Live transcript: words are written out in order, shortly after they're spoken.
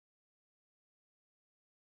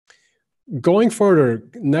Going further,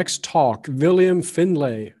 next talk, William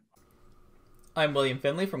Findlay. I'm William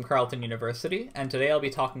Findlay from Carleton University, and today I'll be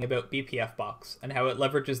talking about bpfbox and how it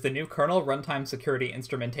leverages the new kernel runtime security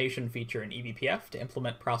instrumentation feature in eBPF to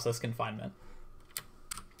implement process confinement.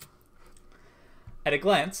 At a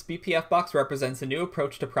glance, bpfbox represents a new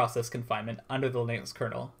approach to process confinement under the Linux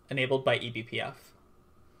kernel, enabled by eBPF.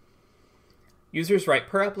 Users write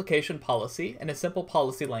per application policy in a simple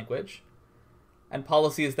policy language, and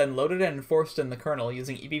policy is then loaded and enforced in the kernel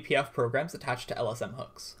using eBPF programs attached to LSM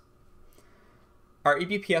hooks. Our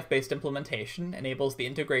eBPF-based implementation enables the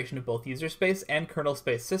integration of both userspace and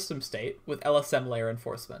kernelspace system state with LSM layer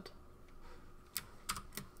enforcement.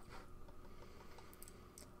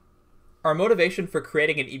 Our motivation for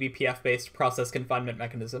creating an eBPF-based process confinement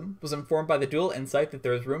mechanism was informed by the dual insight that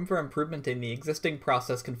there is room for improvement in the existing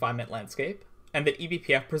process confinement landscape, and that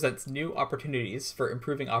eBPF presents new opportunities for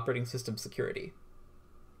improving operating system security.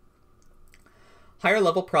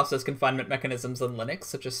 Higher-level process confinement mechanisms in Linux,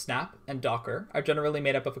 such as Snap and Docker, are generally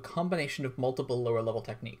made up of a combination of multiple lower-level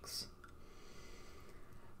techniques.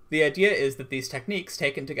 The idea is that these techniques,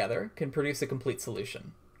 taken together, can produce a complete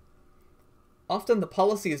solution. Often the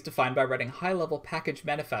policy is defined by writing high-level package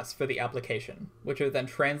manifests for the application, which are then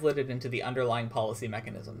translated into the underlying policy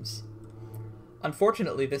mechanisms.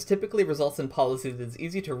 Unfortunately, this typically results in policy that is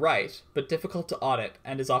easy to write, but difficult to audit,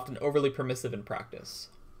 and is often overly permissive in practice.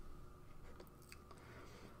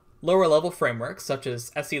 Lower-level frameworks, such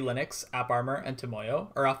as SE Linux, AppArmor, and Tomoyo,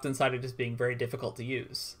 are often cited as being very difficult to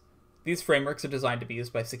use. These frameworks are designed to be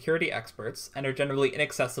used by security experts, and are generally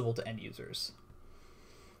inaccessible to end users.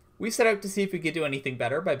 We set out to see if we could do anything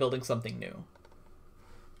better by building something new.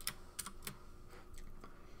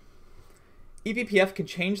 eBPF can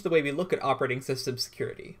change the way we look at operating system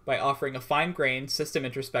security by offering a fine-grained system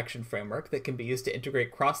introspection framework that can be used to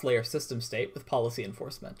integrate cross-layer system state with policy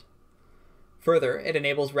enforcement. Further, it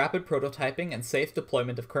enables rapid prototyping and safe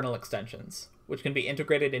deployment of kernel extensions, which can be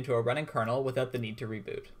integrated into a running kernel without the need to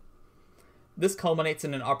reboot. This culminates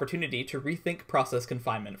in an opportunity to rethink process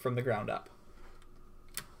confinement from the ground up.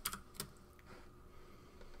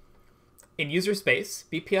 In userspace,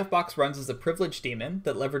 bpfbox runs as a privileged daemon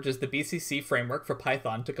that leverages the BCC framework for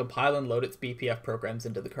Python to compile and load its BPF programs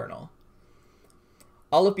into the kernel.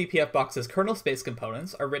 All of bpfbox's kernel space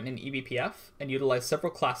components are written in eBPF and utilize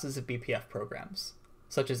several classes of BPF programs,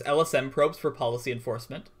 such as LSM probes for policy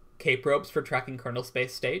enforcement, K probes for tracking kernel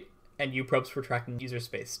space state, and U probes for tracking user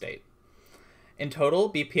space state. In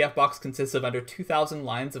total, bpfbox consists of under 2,000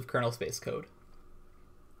 lines of kernel space code.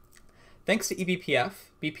 Thanks to eBPF,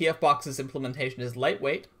 bpfbox's implementation is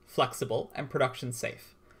lightweight, flexible, and production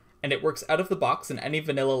safe, and it works out of the box in any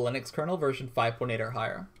vanilla Linux kernel version 5.8 or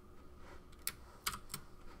higher.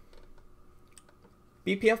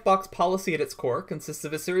 bpfbox policy at its core consists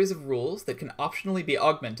of a series of rules that can optionally be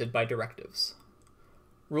augmented by directives.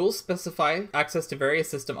 Rules specify access to various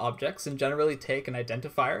system objects and generally take an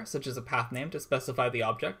identifier, such as a path name, to specify the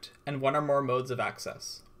object, and one or more modes of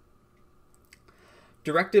access.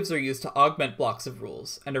 Directives are used to augment blocks of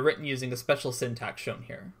rules, and are written using a special syntax shown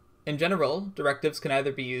here. In general, directives can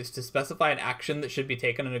either be used to specify an action that should be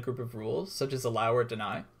taken in a group of rules, such as allow or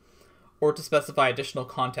deny, or to specify additional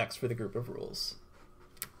context for the group of rules.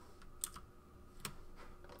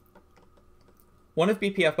 One of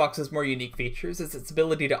bpfbox's more unique features is its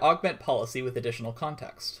ability to augment policy with additional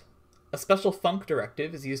context. A special func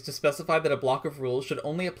directive is used to specify that a block of rules should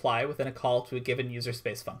only apply within a call to a given user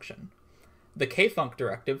space function. The kfunc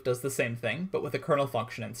directive does the same thing, but with a kernel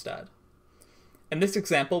function instead. In this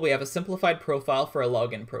example, we have a simplified profile for a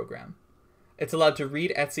login program. It's allowed to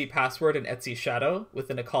read etc password and etc shadow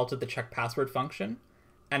within a call to the check password function,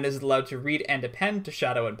 and is allowed to read and append to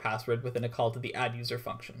shadow and password within a call to the add user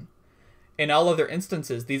function. In all other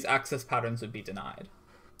instances, these access patterns would be denied.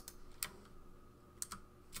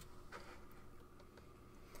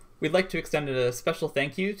 We'd like to extend a special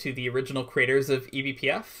thank you to the original creators of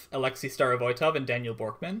eBPF, Alexei Starovoitov and Daniel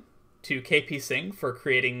Borkman, to KP Singh for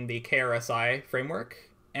creating the KRSI framework,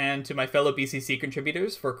 and to my fellow BCC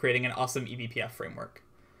contributors for creating an awesome eBPF framework.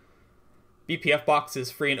 bpfbox is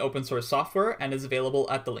free and open source software and is available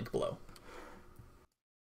at the link below.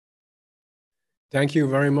 Thank you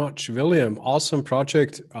very much, William. Awesome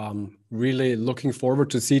project. Really looking forward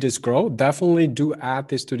to see this grow. Definitely do add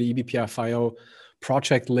this to the eBPF.io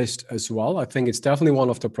project list as well. I think it's definitely one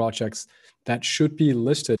of the projects that should be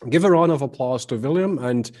listed. Give a round of applause to William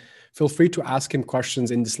and feel free to ask him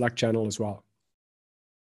questions in the Slack channel as well.